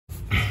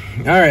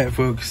Alright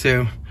folks,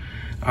 so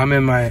I'm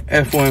in my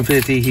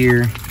F150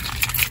 here.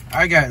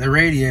 I got the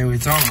radio,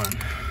 it's on.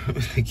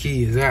 The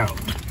key is out.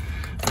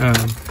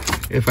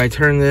 If I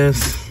turn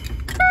this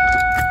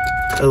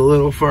a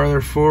little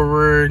farther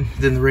forward,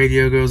 then the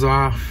radio goes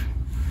off.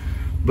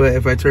 But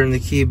if I turn the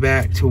key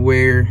back to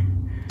where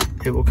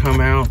it will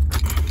come out,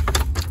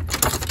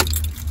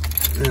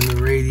 then the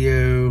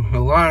radio a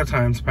lot of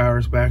times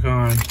powers back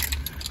on.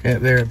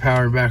 Yep, there it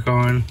powered back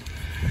on.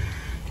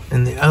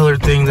 And the other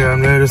thing that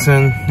I'm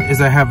noticing is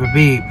I have a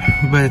beep,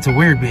 but it's a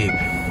weird beep.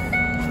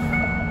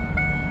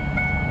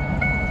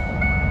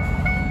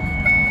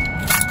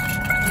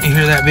 You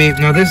hear that beep?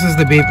 Now this is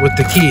the beep with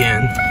the key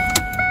in.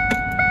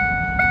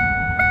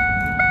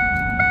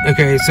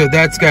 Okay, so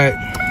that's got,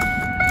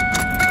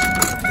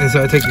 and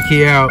so I take the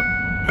key out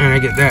and I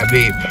get that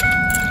beep.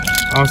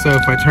 Also,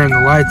 if I turn the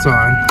lights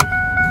on,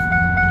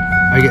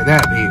 I get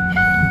that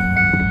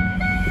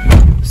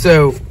beep.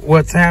 So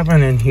what's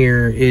happening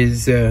here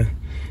is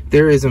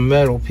there is a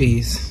metal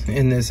piece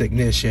in this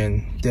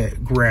ignition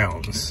that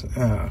grounds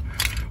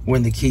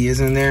when the key is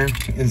in there,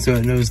 and so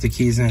it knows the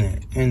key's in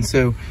it. And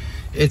so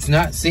it's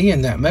not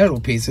seeing that metal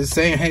piece. It's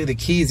saying, hey, the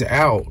key's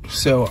out.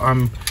 So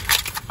I'm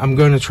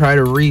going to try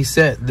to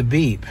reset the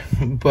beep,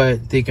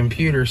 but the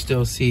computer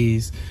still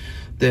sees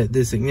that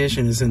this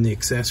ignition is in the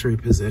accessory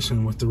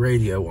position with the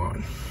radio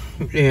on.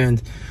 And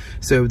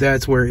so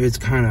that's where it's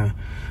kind of,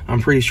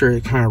 I'm pretty sure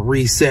it kind of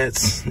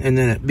resets and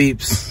then it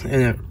beeps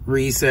and it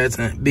resets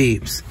and it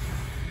beeps.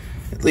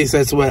 At least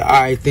that's what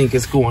I think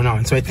is going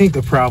on. So I think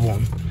the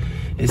problem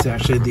is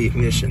actually the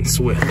ignition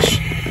switch.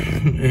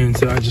 And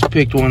so I just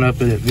picked one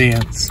up in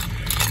advance.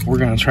 We're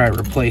gonna try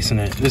replacing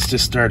it. This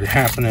just started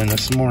happening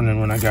this morning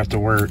when I got to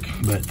work,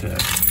 but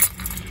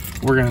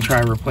we're gonna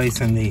try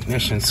replacing the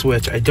ignition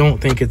switch. I don't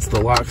think it's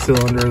the lock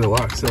cylinder. The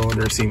lock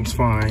cylinder seems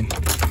fine.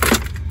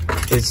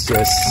 It's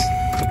just,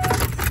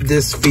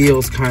 this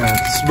feels kind of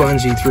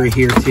spongy through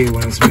here too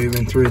when it's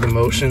moving through the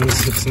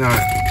motions. It's not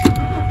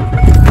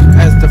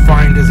as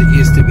defined as it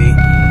used to be.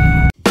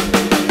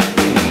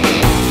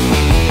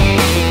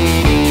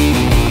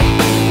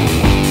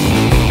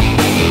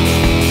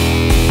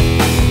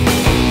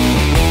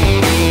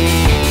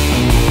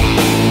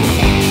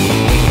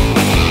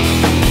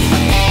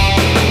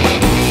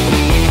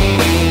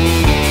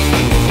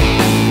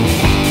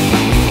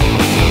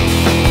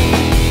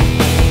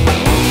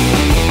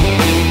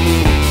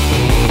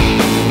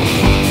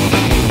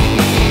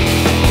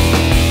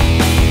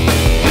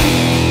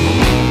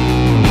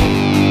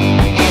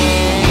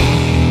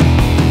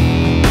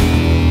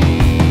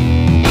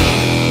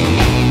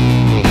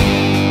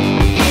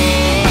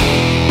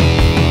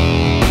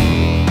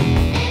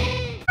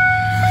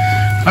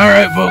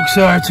 Alright folks,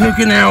 so I've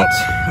taken out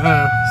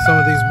some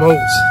of these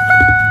bolts.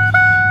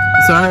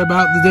 Sorry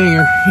about the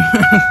dinger.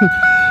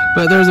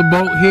 But there's a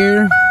bolt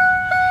here.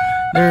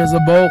 There's a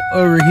bolt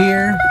over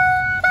here.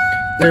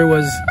 There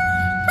was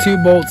 2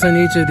 bolts in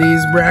each of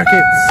these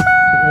brackets.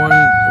 One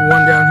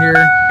down here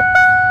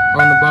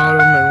on the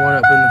bottom and one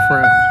up in the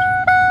front.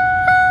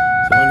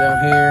 So one down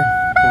here,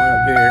 one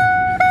up here.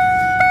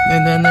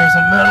 And then there's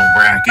a metal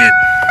bracket.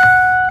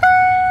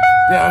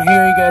 Down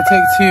here, you gotta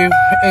take 2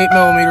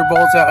 8mm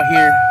bolts out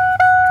here.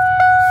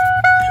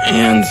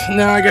 And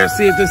now I gotta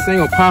see if this thing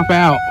will pop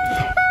out.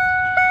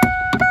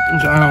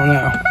 Which I don't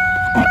know.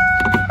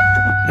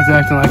 It's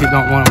acting like it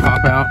don't want to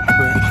pop out,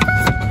 but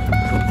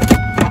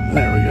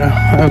there we go.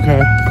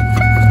 Okay.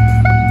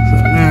 So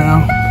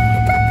now,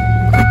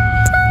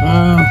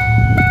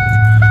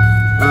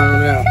 I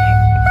don't know.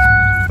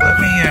 Let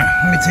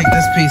me take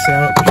this piece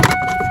out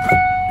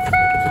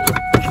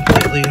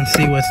completely and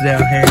see what's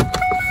down here.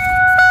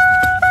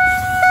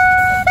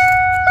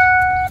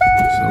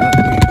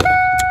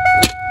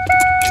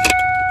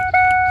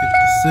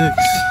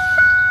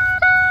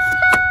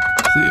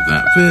 See if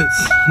that fits.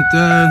 It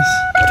does.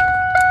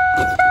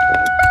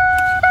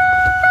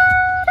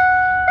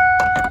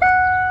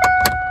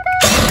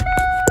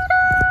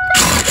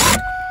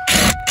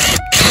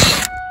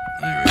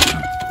 There we go.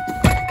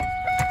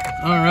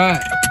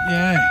 Alright,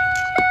 yay.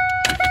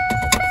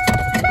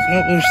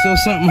 Nope, there's still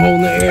something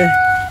holding it here.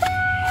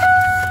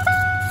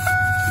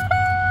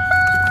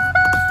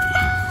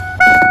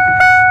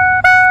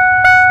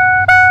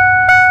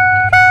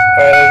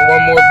 Alright, there's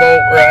one more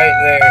bolt right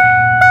there.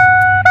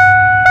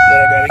 That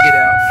I gotta get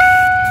out.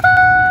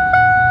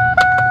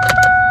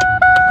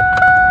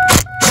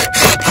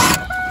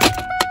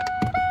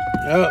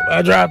 Oh,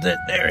 I dropped it.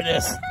 There it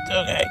is.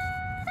 Okay.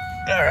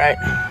 Alright.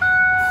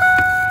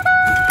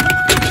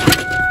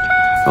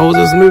 I'll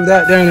just move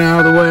that down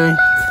out of the way.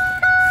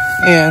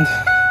 And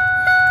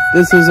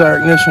this is our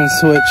ignition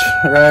switch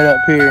right up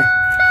here.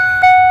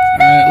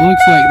 Alright, it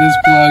looks like this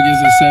plug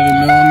is a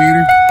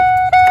 7mm.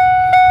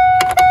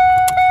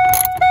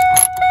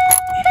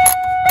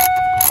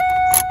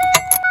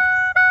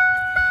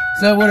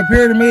 So it would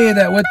appear to me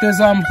that with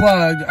this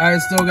unplugged, I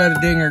still got a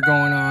dinger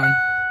going on.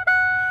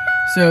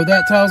 So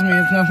that tells me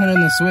it's nothing in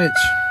the switch.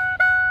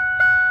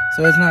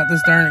 So it's not this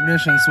darn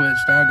ignition switch,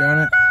 doggone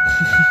it.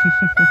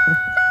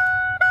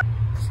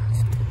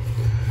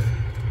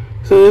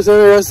 So just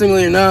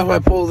interestingly enough, I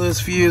pull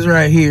this fuse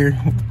right here.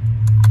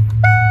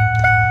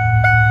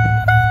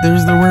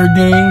 There's the word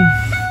ding.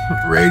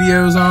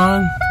 Radio's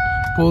on.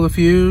 Pull the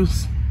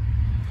fuse.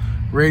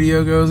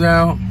 Radio goes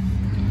out.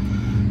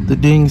 The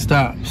ding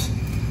stops.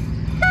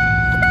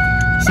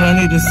 So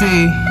I need to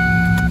see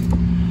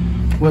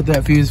what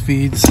that fuse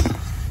feeds.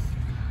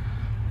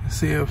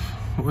 See if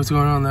what's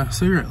going on. The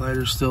cigarette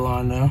lighter's still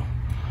on now.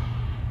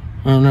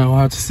 I don't know. We'll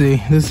have to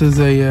see. This is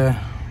a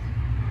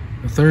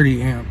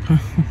 30 amp.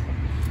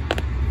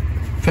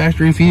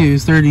 Factory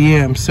fuse, 30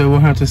 amps. So we'll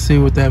have to see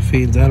what that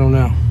feeds. I don't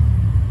know.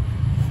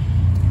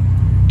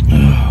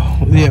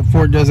 Yeah,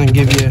 Ford doesn't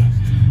give you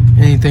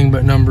anything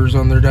but numbers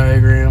on their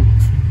diagram.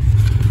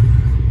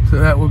 So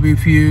that would be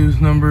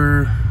fuse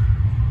number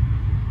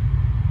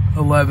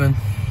 11.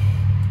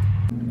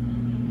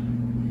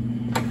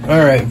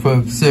 Alright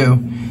folks, so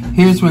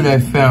here's what I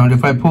found.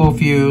 If I pull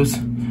fuse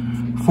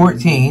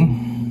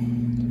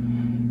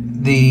 14,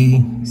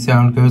 the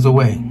sound goes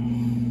away.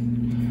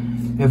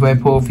 If I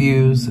pull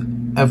fuse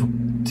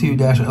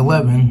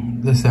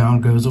F2-11, the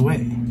sound goes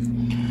away.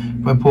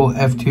 If I pull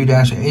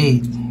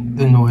F2-8,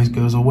 the noise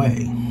goes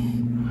away.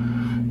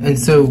 And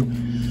so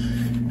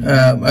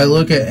I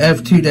look at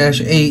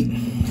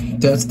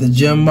F2-8, that's the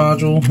Chime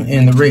module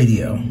and the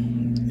radio.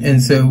 And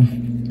so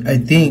I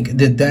think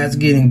that that's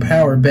getting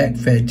power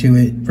backfed to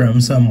it from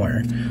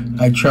somewhere.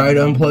 I tried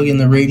unplugging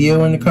the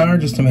radio in the car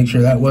just to make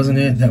sure that wasn't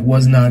it. That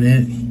was not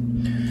it.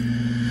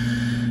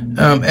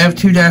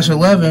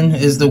 F2-11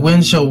 is the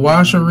windshield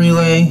washer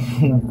relay,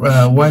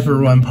 wiper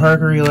run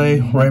park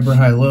relay, wiper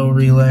high-low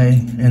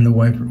relay, and the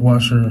wiper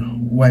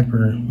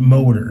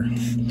motor.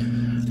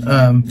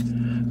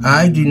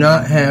 I do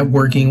not have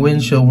working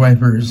windshield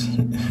wipers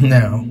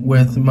now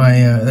with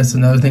my, that's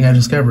another thing I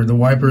discovered, the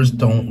wipers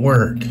don't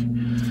work.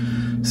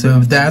 So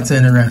that's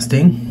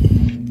interesting.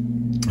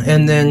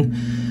 And then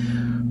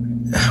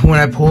when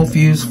I pull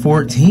fuse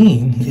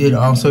 14, it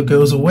also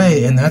goes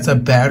away, and that's a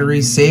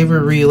battery saver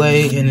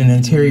relay and an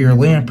interior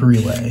lamp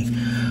relay.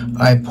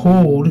 I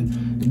pulled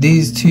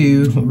these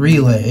two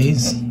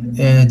relays and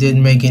it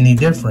didn't make any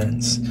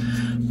difference,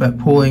 but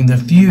pulling the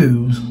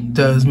fuse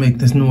does make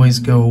this noise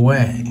go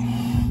away.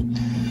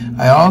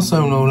 I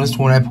also noticed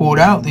when I pulled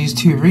out these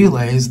two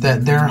relays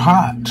that they're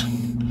hot,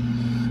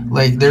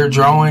 like they're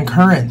drawing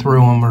current through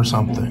them or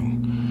something.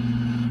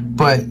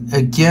 But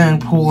again,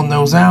 pulling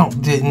those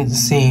out didn't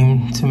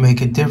seem to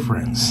make a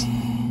difference.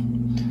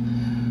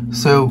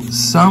 So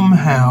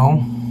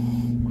somehow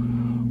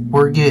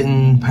we're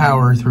getting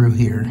power through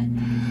here.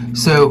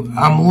 So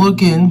I'm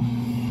looking,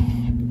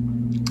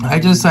 I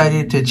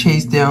decided to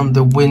chase down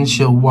the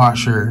windshield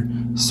washer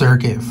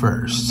circuit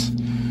first,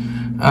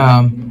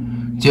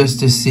 just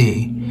to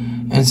see.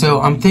 And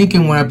so I'm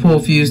thinking when I pull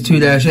fuse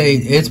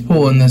 2-8, it's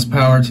pulling this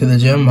power to the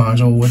Chime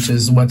module, which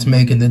is what's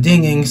making the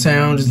dinging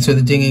sound, and so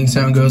the dinging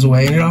sound goes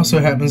away, and it also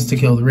happens to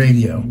kill the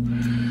radio.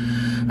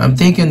 I'm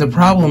thinking the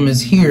problem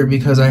is here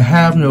because I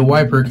have no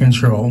wiper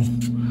control,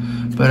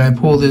 but I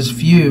pull this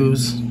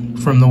fuse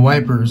from the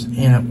wipers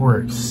and it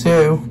works.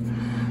 So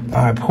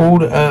I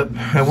pulled up,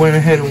 I went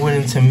ahead and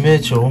went into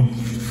Mitchell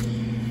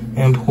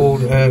and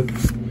pulled up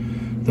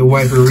the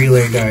wiper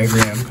relay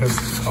diagram, because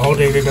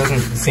ALLDATA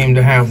doesn't seem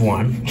to have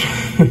one.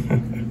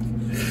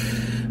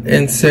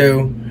 And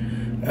so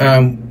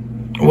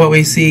what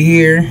we see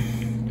here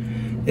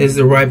is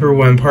the wiper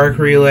one park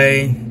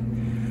relay,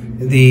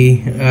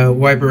 the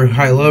wiper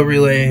high-low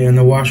relay, and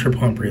the washer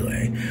pump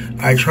relay.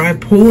 I tried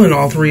pulling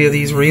all three of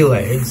these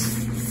relays,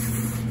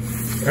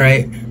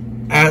 right?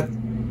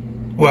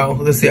 Well,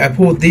 let's see, I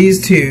pulled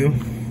these two,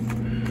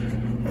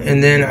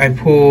 and then I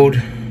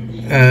pulled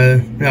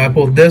now I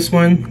pulled this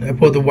one, I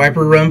pulled the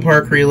wiper run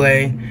park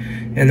relay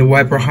and the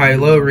wiper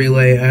high-low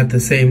relay at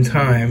the same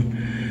time.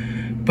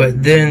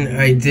 But then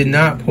I did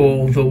not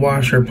pull the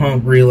washer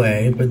pump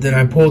relay, but then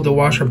I pulled the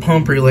washer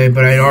pump relay,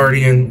 but I'd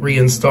already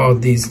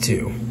reinstalled these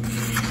two.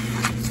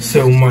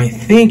 So my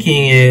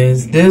thinking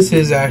is this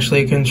is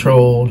actually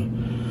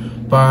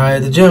controlled by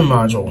the Chime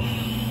module.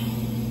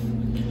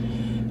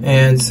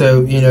 And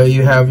so, you know,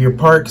 you have your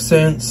park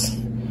sense.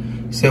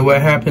 So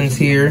what happens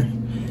here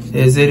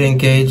is it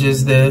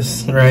engages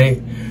this,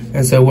 right?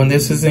 And so when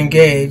this is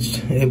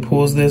engaged, it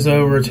pulls this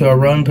over to a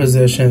run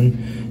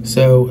position.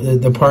 So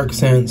the park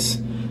sense,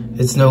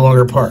 it's no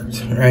longer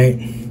parked, right?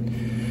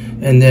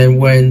 And then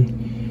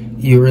when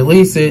you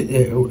release it,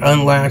 it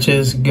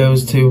unlatches,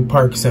 goes to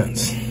park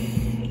sense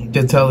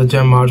to tell the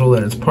Chime module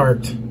that it's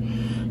parked.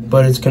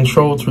 But it's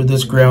controlled through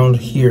this ground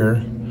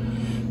here.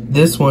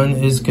 This one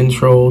is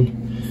controlled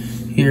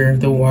here.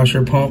 The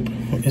washer pump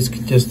is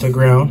just a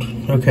ground,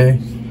 okay?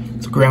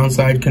 It's a ground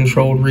side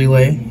controlled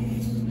relay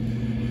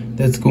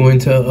that's going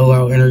to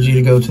allow energy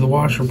to go to the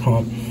washer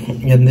pump.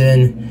 And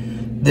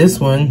then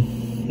this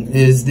one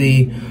is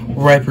the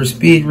wiper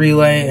speed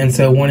relay, and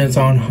so when it's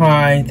on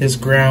high, this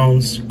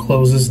grounds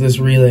closes this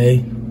relay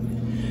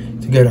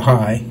to go to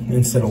high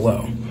instead of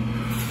low.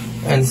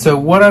 And so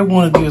what I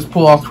want to do is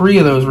pull all three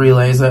of those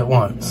relays at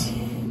once.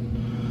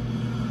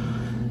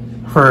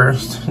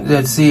 First,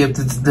 let's see if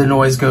the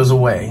noise goes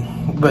away.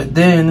 But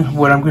then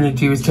what I'm going to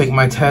do is take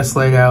my test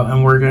light out,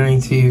 and we're going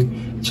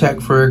to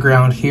check for a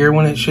ground here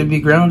when it should be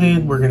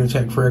grounded. We're going to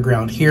check for a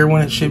ground here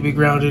when it should be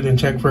grounded, and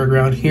check for a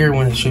ground here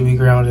when it should be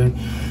grounded,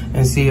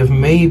 and see if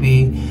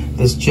maybe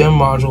this gem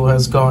module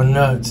has gone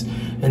nuts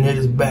and it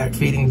is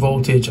backfeeding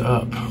voltage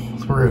up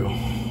through.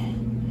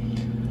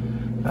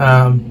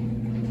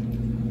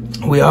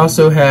 We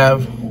also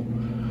have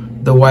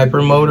the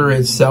wiper motor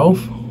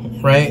itself,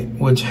 right,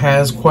 which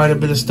has quite a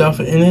bit of stuff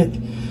in it.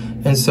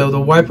 And so the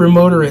wiper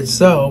motor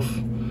itself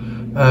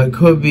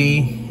could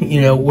be,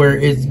 you know, where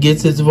it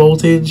gets its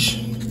voltage.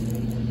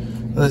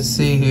 Let's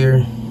see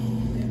here.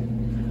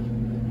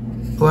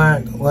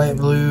 Black, light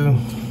blue.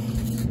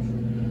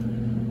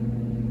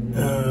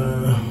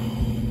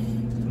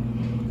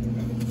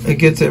 It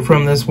gets it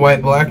from this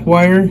white-black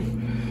wire.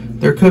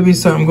 There could be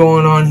something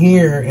going on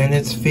here, and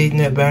it's feeding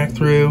it back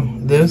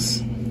through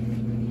this,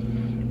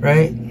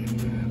 right?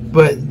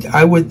 But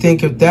I would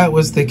think if that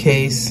was the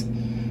case,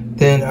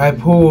 then I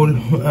pulled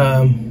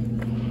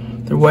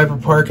the wiper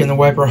park and the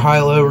wiper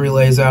high-low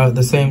relays out at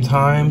the same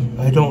time.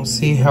 I don't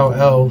see how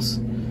else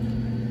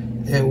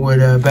it would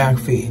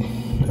backfeed.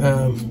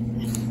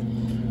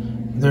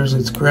 There's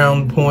its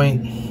ground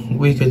point.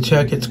 We could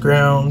check its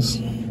grounds,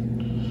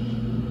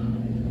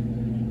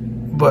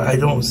 but I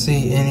don't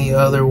see any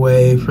other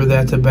way for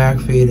that to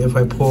backfeed if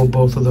I pull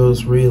both of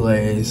those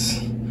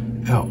relays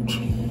out.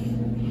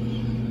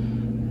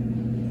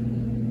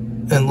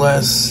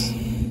 Unless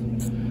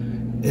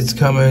it's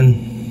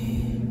coming,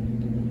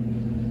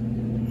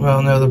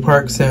 well, no, the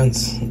park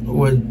sense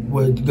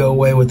would go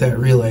away with that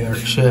relay, or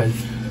it should.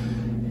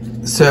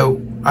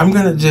 So I'm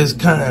gonna just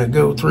kind of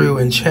go through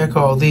and check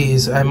all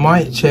these. I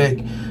might try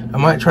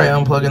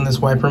unplugging this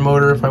wiper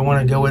motor if I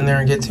want to go in there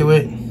and get to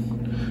it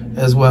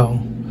as well,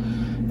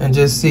 and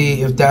just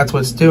see if that's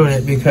what's doing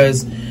it,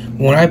 because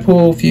when I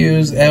pull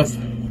fuse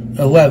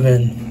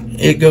F11,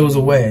 it goes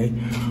away.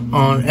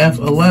 On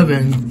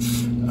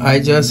F11, I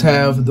just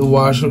have the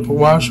washer,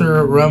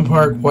 run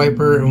park,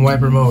 wiper, and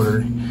wiper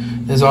motor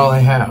is all I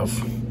have.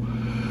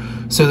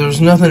 So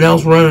there's nothing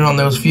else running on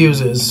those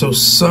fuses. So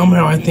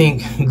somehow I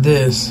think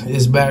this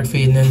is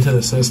backfeeding into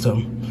the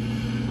system.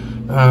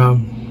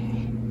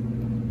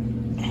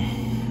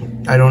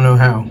 I don't know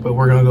how, but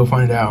we're gonna go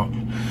find out.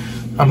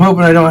 I'm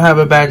hoping I don't have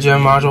a bad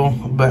gem module,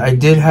 but I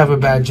did have a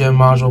bad gem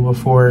module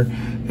before,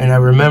 and I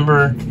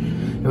remember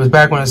it was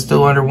back when it was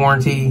still under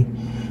warranty,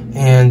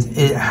 and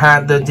it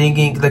had the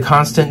dinging, the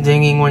constant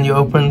dinging when you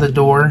opened the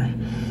door,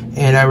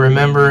 and I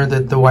remember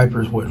that the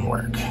wipers wouldn't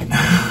work.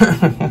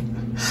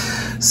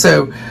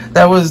 So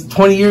that was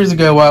 20 years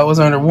ago while it was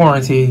under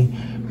warranty,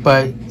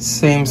 but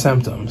same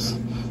symptoms.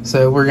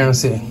 So we're gonna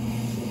see.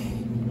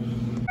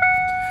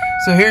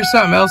 So here's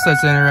something else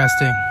that's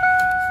interesting.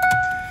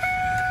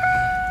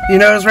 You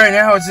notice right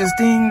now it's just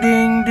ding,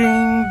 ding,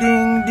 ding,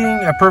 ding,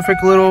 ding. A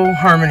perfect little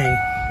harmony.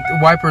 The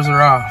wipers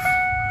are off.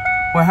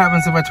 What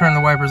happens if I turn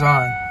the wipers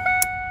on?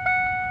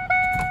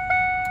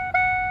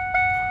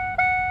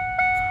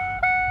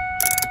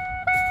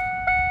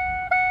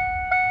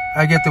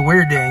 I get the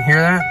weird ding.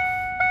 Hear that?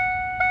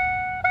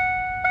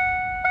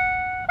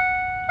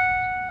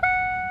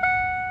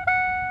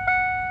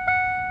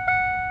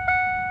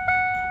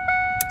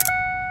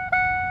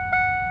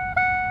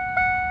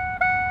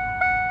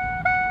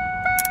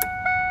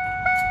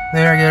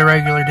 There, I get a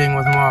regular ding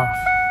with them off.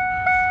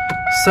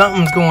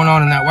 Something's going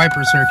on in that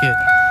wiper circuit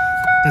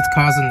that's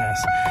causing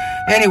this.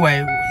 Anyway,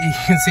 you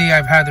can see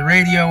I've had the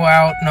radio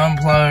out and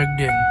unplugged,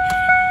 and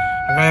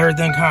I got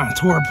everything kind of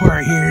tore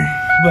apart here.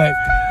 But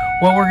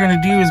what we're going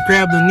to do is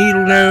grab the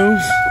needle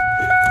nose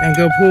and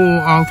go pull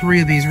all three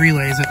of these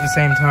relays at the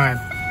same time.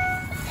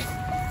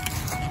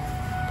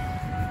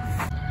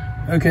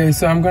 Okay,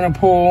 so I'm going to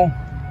pull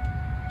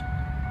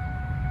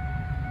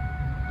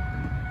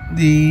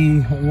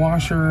the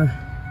washer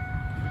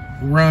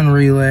run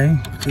relay,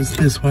 which is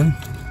this one.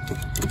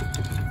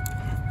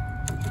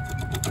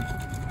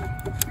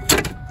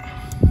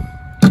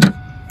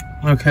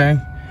 Okay,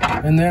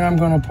 and then I'm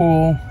going to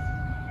pull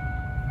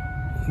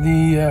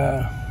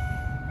the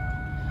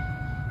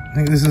I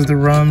think this is the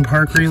run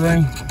park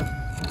relay.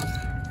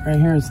 Right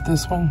here, it's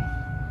this one.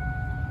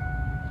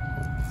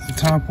 It's the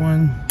top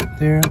one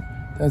there.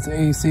 That's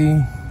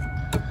AC.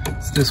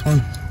 It's this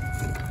one.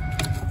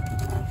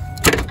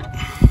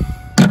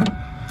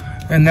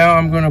 And now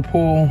I'm going to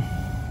pull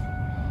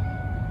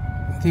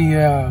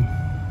the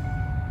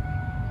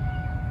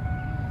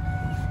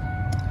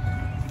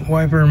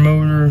wiper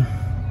motor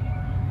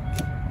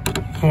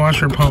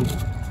washer pump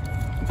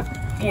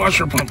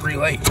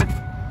relay.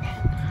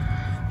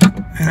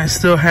 And I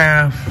still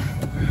have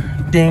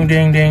ding,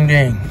 ding, ding,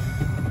 ding.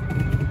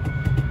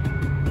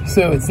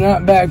 So it's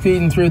not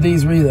backfeeding through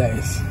these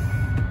relays.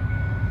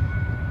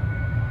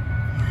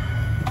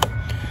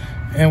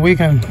 And we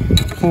can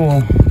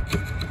pull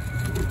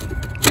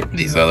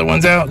these other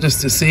ones out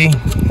just to see.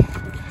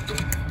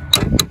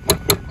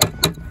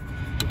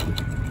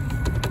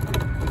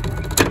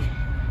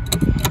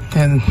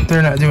 And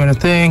they're not doing a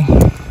thing.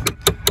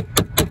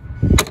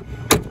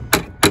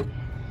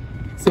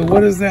 So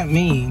what does that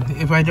mean?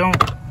 If I don't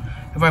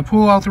if I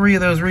pull all 3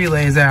 of those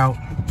relays out,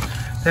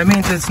 that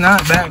means it's not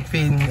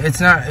backfeeding.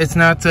 It's not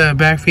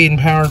backfeeding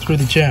power through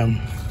the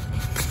gem.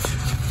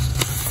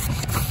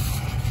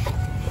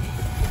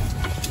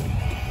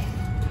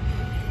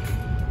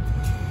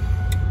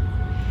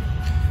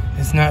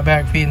 It's not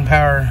backfeeding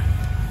power.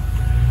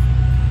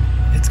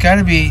 It's got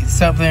to be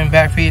something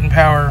backfeeding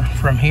power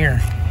from here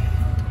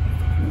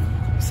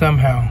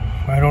somehow.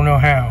 I don't know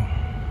how.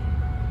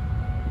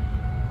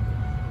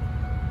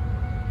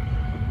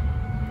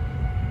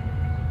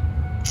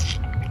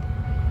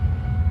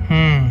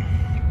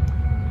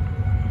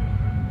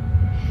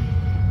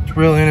 It's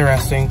real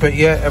interesting. But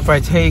yet, if I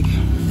take fuse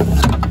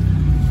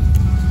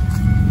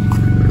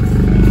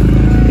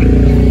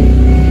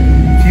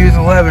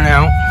 11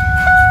 out,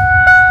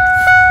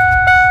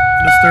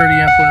 this 30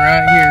 amp one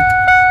right here,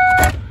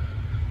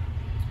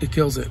 it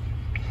kills it.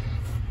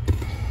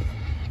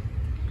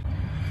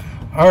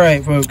 All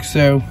right, folks,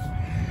 so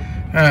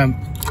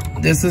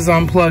this is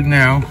unplugged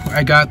now.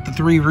 I got the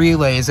 3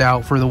 relays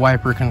out for the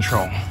wiper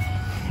control.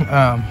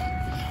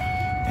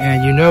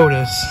 And you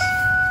notice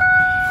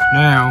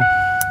now,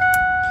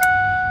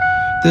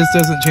 this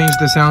doesn't change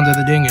the sound of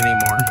the ding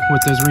anymore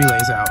with those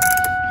relays out.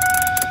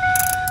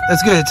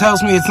 That's good. It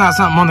tells me it's not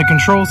something on the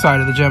control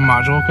side of the gem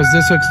module, because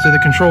this hooks to the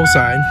control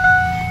side.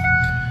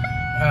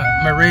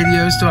 My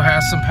radio still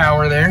has some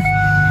power there.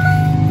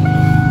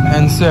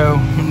 And so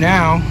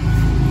now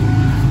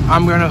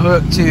I'm going to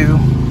hook to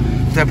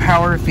the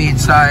power feed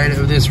side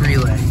of this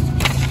relay.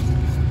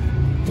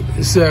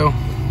 So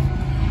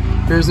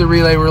here's the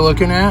relay we're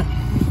looking at.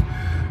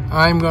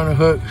 I'm going to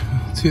hook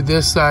to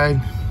this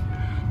side,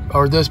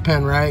 or this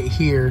pin right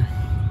here,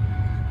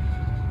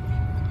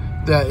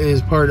 that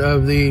is part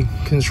of the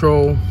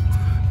control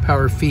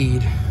power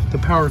feed. The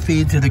power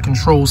feed to the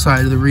control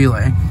side of the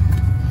relay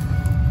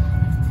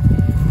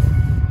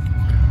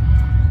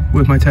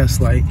with my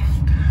test light.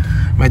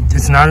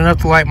 It's not enough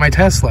to light my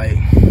test light,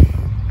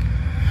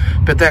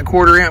 but that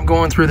 1/4 amp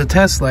going through the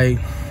test light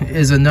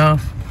is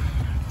enough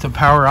to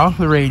power off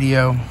the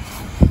radio.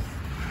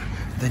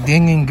 The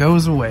dinging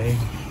goes away,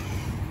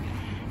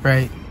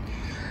 right?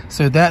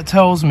 So that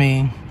tells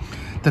me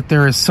that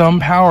there is some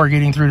power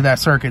getting through to that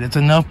circuit. It's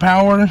enough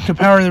power to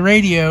power the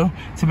radio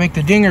to make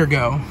the dinger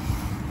go.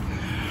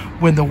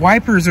 When the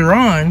wipers are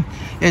on,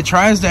 it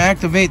tries to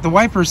activate the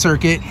wiper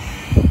circuit,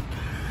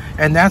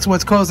 and that's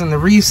what's causing the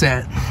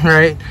reset,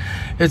 right?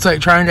 It's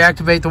like trying to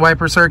activate the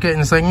wiper circuit, and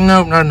it's like,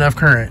 nope, not enough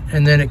current.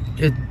 And then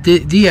it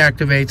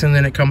deactivates, and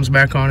then it comes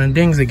back on and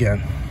dings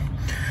again.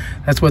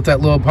 That's what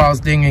that little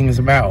pause dinging is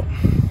about.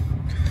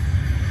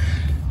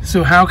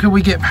 So how can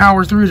we get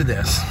power through to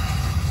this?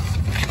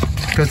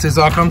 Because this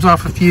all comes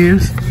off a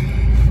fuse,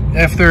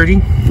 F30,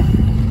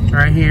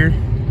 right here.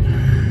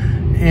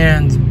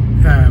 And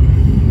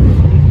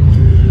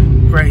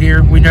right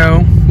here, we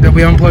know that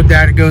we unplug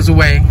that, it goes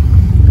away.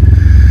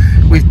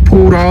 We've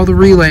pulled all the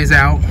relays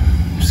out.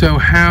 So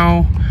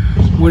how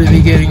would it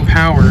be getting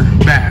power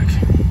back?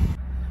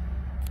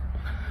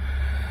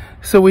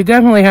 So we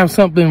definitely have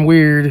something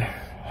weird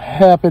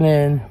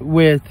happening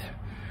with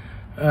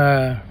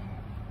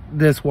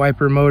this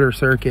wiper motor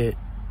circuit.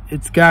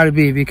 It's got to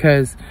be,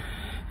 because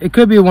it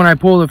could be when I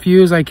pull the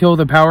fuse, I kill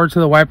the power to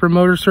the wiper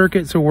motor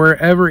circuit. So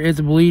wherever it's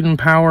bleeding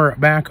power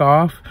back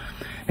off,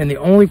 and the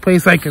only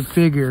place I could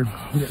figure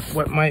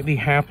what might be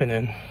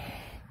happening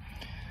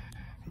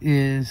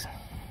is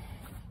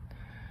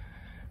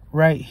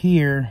right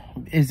here.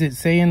 Is it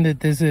saying that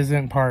this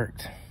isn't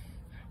parked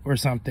or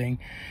something?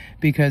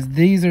 Because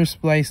these are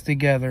spliced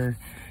together,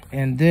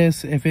 and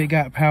this, if it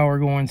got power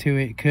going to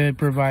it, could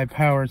provide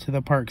power to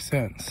the park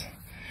sense.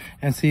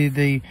 And see,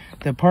 the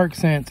park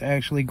sense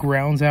actually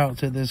grounds out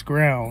to this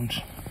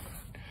ground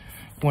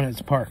when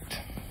it's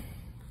parked.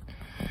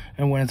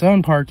 And when it's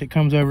unparked, it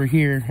comes over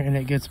here and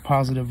it gets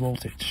positive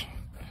voltage.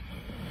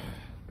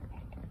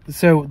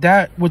 So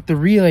that, with the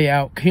relay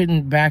out,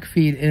 couldn't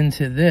backfeed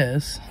into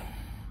this,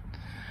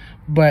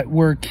 but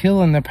we're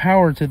killing the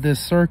power to this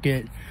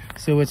circuit,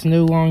 so it's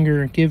no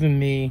longer giving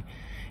me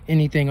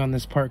anything on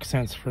this park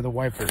sense for the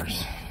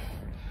wipers.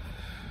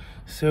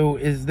 So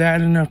is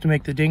that enough to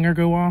make the dinger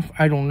go off?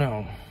 I don't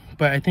know.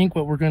 But I think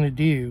what we're going to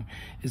do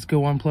is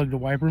go unplug the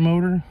wiper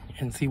motor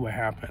and see what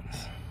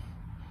happens.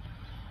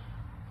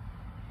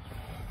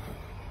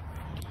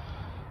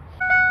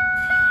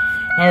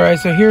 Alright,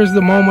 so here's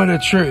the moment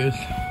of truth.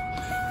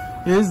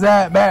 Is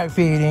that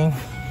backfeeding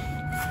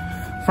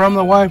from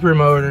the wiper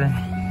motor?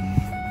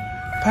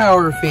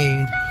 Power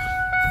feed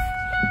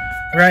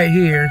right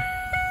here,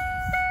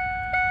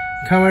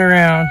 coming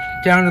around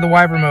down to the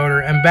wiper motor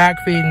and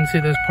backfeeding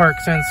to this park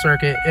sense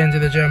circuit into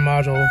the gem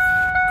module,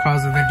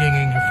 causing the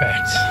dinging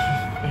effect.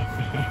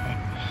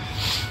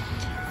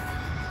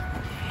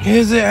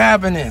 Is it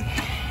happening?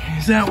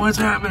 Is that what's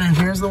happening?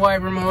 Here's the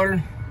wiper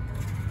motor.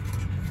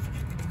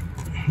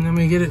 Let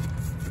me get it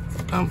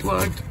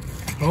unplugged.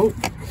 Oh,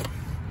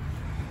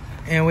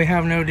 and we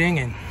have no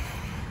dinging.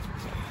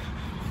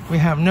 We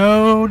have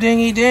no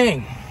dingy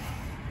ding.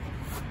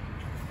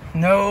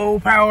 No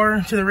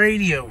power to the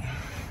radio.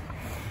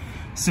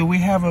 So we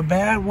have a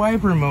bad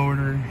wiper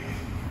motor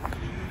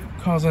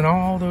causing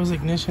all those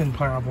ignition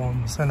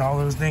problems and all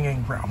those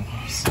dinging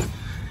problems.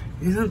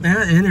 Isn't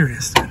that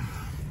interesting?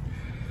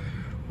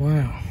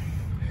 Wow.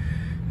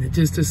 It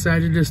just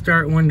decided to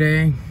start one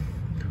day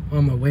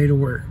on my way to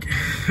work.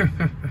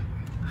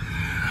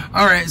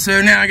 All right,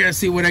 so now I gotta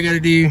see what I gotta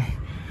do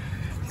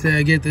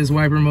to get this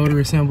wiper motor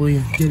assembly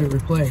and get it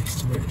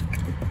replaced. But,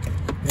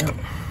 yep.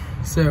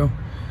 So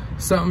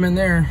something in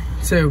there.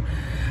 So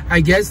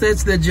I guess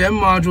that's the gem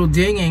module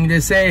dinging to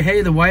say,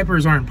 hey, the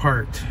wipers aren't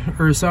parked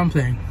or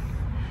something.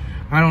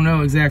 I don't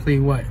know exactly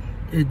what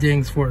it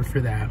dings for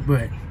that,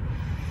 but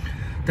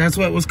that's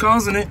what was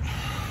causing it.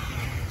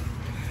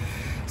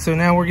 So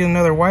now we're getting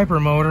another wiper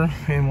motor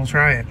and we'll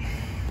try it.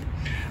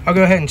 I'll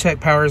go ahead and check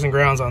powers and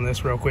grounds on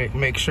this real quick,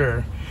 make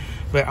sure.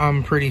 But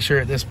I'm pretty sure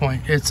at this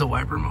point it's a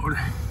wiper motor.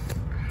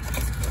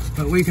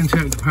 But we can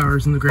check the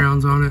powers and the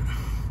grounds on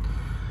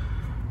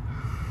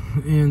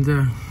it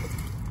and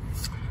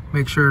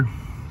make sure.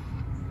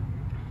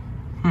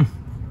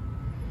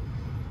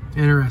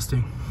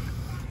 Interesting.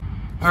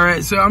 All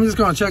right, so I'm just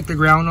gonna check the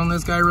ground on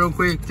this guy real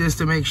quick just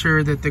to make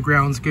sure that the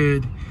ground's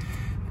good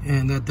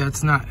and that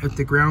that's not, if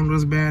the ground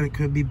was bad, it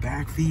could be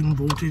backfeeding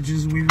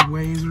voltages weird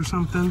ways or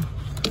something.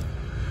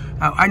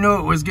 I know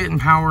it was getting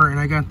power and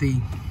I got the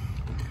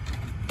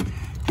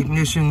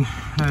ignition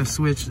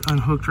switch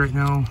unhooked right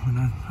now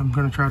and I'm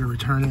gonna try to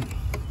return it.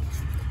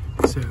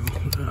 So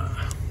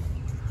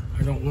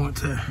I don't want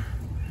to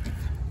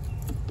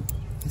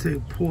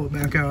pull it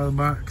back out of the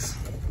box.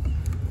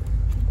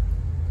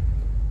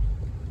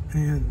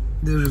 And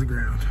there's the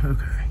ground,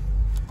 okay.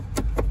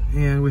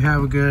 And we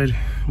have a good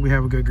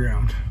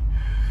ground.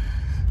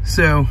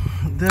 So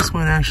this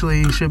one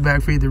actually should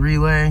backfeed the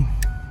relay.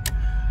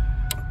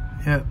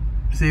 Yep.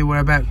 See when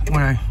I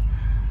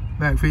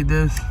backfeed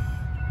this,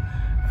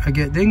 I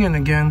get dinging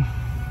again.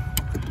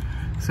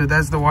 So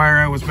that's the wire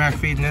I was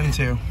backfeeding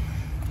into.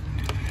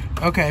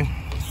 Okay.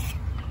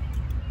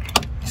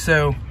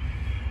 So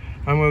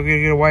I'm gonna go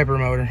get a wiper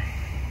motor.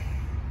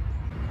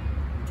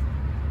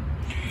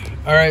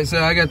 All right,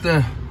 so I got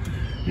the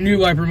new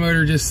wiper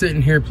motor just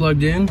sitting here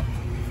plugged in,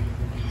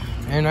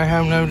 and I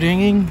have no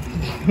dinging.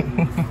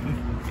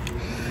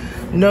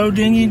 No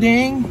dingy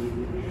ding.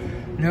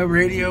 No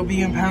radio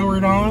being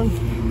powered on.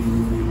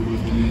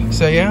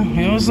 So yeah,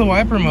 it was the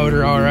wiper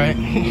motor, all right.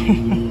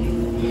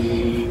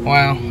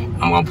 Wow. I'm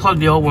gonna plug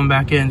the old one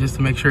back in just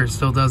to make sure it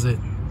still does it.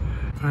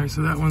 All right,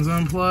 so that one's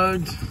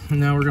unplugged,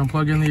 and now we're gonna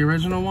plug in the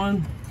original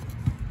one.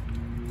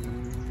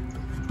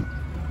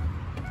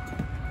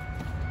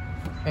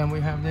 And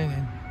we have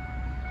dinging.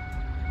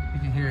 You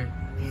can hear it.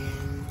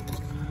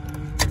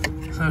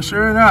 So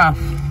sure enough,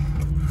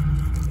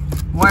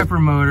 wiper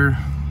motor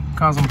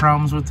causing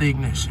problems with the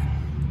ignition.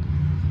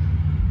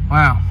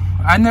 Wow,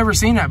 I'd never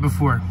seen that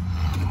before.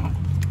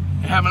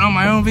 It happened on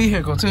my own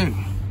vehicle too.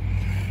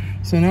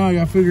 So now I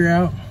gotta figure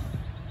out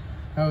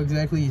how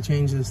exactly you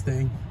change this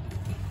thing.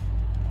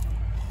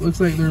 Looks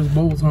like there's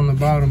bolts on the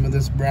bottom of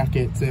this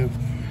bracket too.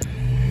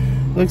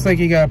 Looks like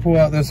you gotta pull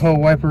out this whole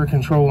wiper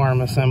control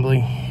arm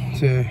assembly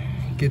to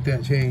get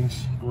that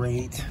changed.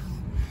 Great.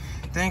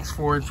 Thanks,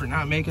 Ford, for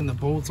not making the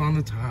bolts on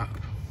the top.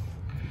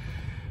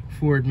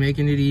 Ford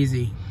making it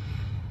easy.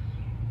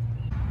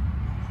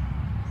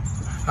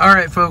 All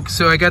right, folks,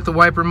 so I got the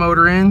wiper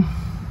motor in.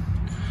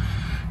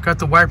 Got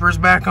the wipers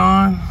back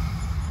on.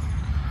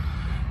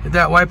 Get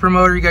that wiper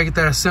motor, you gotta get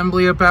that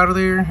assembly up out of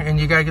there, and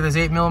you gotta get this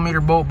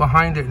 8mm bolt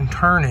behind it and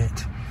turn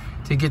it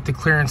to get the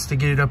clearance to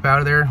get it up out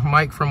of there.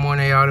 Mike from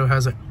 1A Auto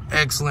has an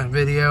excellent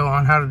video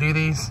on how to do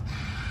these.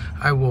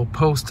 I will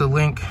post a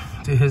link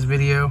to his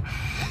video.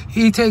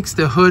 He takes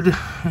the hood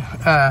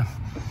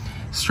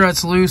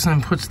struts loose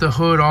and puts the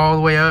hood all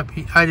the way up.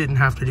 I didn't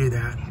have to do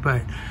that,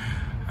 but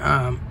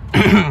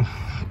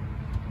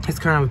it's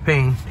kind of a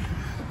pain.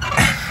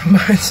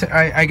 But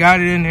I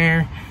got it in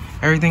there.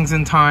 Everything's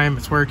in time.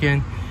 It's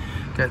working.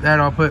 Got that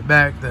all put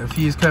back. The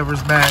fuse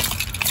cover's back.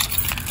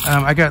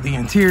 I got the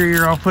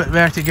interior all put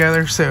back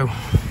together. So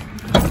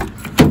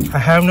I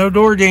have no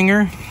door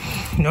dinger.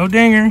 No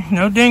dinger,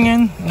 no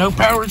dinging, no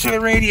power to the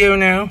radio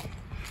now.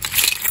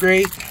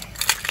 Great.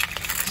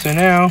 So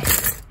now,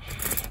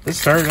 let's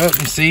start it up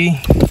and see.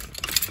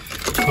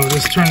 So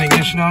let's turn the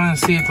ignition on and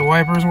see if the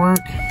wipers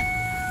work.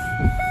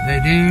 They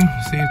do.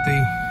 See if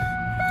the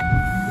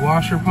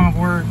washer pump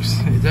works.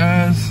 It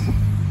does.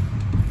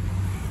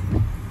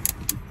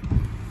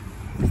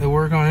 They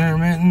work on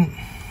intermittent.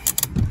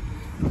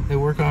 They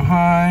work on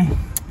high,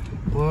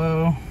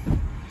 low,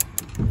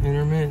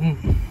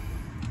 intermittent.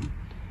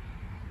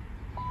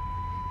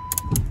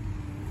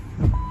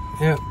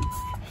 Yep.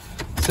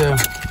 So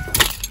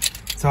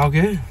it's all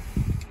good.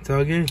 It's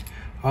all good.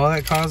 All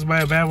that caused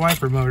by a bad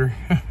wiper motor.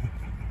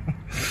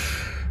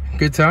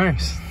 Good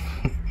times.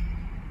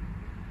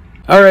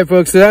 All right,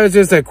 folks, so that was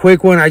just a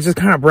quick one. I just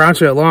kind of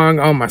brought you along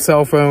on my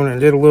cell phone and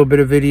did a little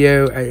bit of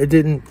video. I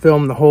didn't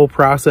film the whole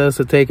process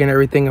of taking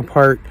everything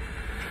apart.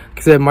 Like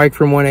I said, Mike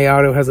from 1A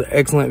Auto has an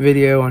excellent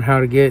video on how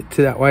to get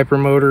to that wiper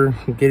motor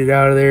and get it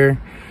out of there.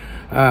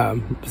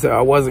 So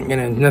I wasn't going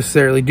to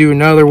necessarily do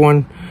another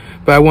one.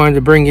 but I wanted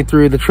to bring you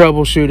through the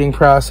troubleshooting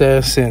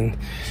process and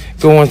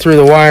going through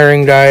the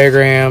wiring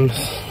diagrams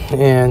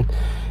and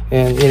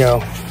you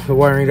know, the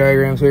wiring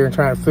diagrams here, and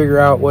trying to figure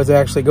out what's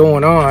actually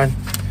going on.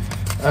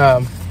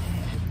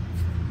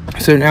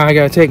 So now I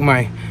got to take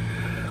my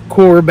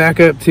core back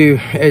up to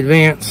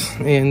advance,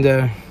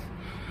 and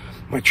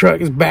my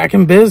truck is back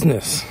in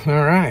business.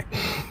 All right.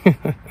 All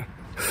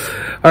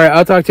right,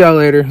 I'll talk to y'all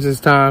later. This is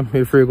Tom,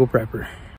 your Frugal Prepper.